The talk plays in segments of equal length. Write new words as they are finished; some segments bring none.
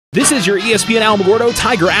This is your ESPN Alamogordo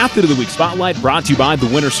Tiger Athlete of the Week Spotlight, brought to you by the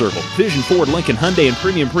Winter Circle, Vision Ford, Lincoln, Hyundai, and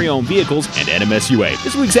Premium Pre-Owned Vehicles, and NMSUA.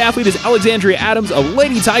 This week's athlete is Alexandria Adams of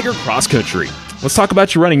Lady Tiger Cross Country. Let's talk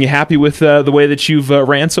about your running. You happy with the way that you've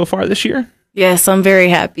ran so far this year? Yes, I'm very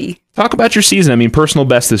happy. Talk about your season. I mean, personal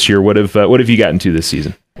best this year. What have you gotten to this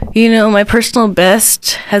season? You know, my personal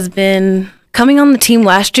best has been coming on the team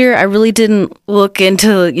last year. I really didn't look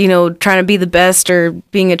into, trying to be the best or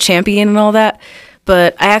being a champion and all that.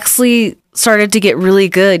 But I actually started to get really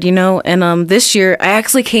good, and this year I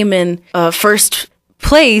actually came in first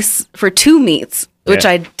place for 2 meets, which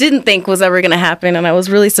I didn't think was ever going to happen, and I was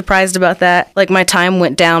really surprised about that. Like, my time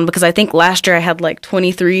went down because I think last year I had like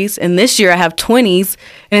 23s, and this year I have 20s,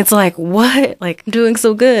 and it's like, what? Like, I'm doing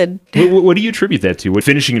so good. What do you attribute that to? What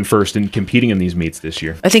finishing in first and competing in these meets this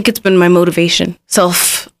year? I think it's been my motivation,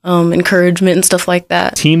 encouragement and stuff like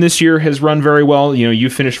that. Team this year has run very well. You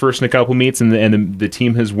finished first in a couple meets, and the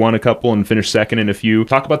team has won a couple and finished second in a few.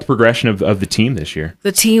 Talk about the progression of the team this year.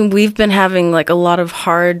 The team, we've been having like a lot of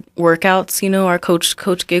hard workouts. Our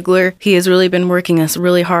Coach Giggler, he has really been working us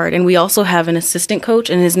really hard. And we also have an assistant coach,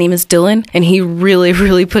 and his name is Dylan, and he really,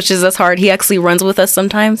 really pushes us hard. He actually runs with us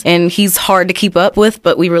sometimes, and he's hard to keep up with,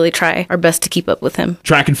 but we really try our best to keep up with him.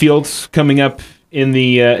 Track and fields coming up in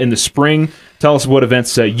the spring. Tell us what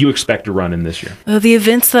events you expect to run in this year. The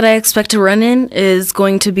events that I expect to run in is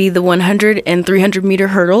going to be the 100 and 300 meter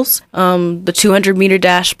hurdles, the 200 meter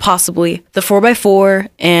dash, possibly the 4x4,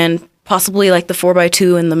 and possibly like the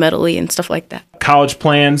 4x2 and the medley and stuff like that. College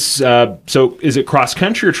plans. So is it cross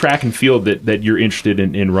country or track and field that you're interested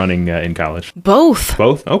in running in college? Both.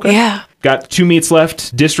 Both? Okay. Yeah. Got 2 meets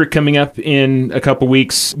left. District coming up in a couple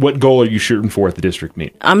weeks. What goal are you shooting for at the district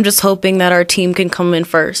meet? I'm just hoping that our team can come in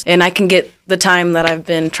first and I can get the time that I've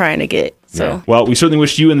been trying to get. So, yeah. Well, we certainly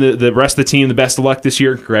wish you and the rest of the team the best of luck this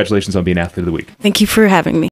year. Congratulations on being Athlete of the Week. Thank you for having me.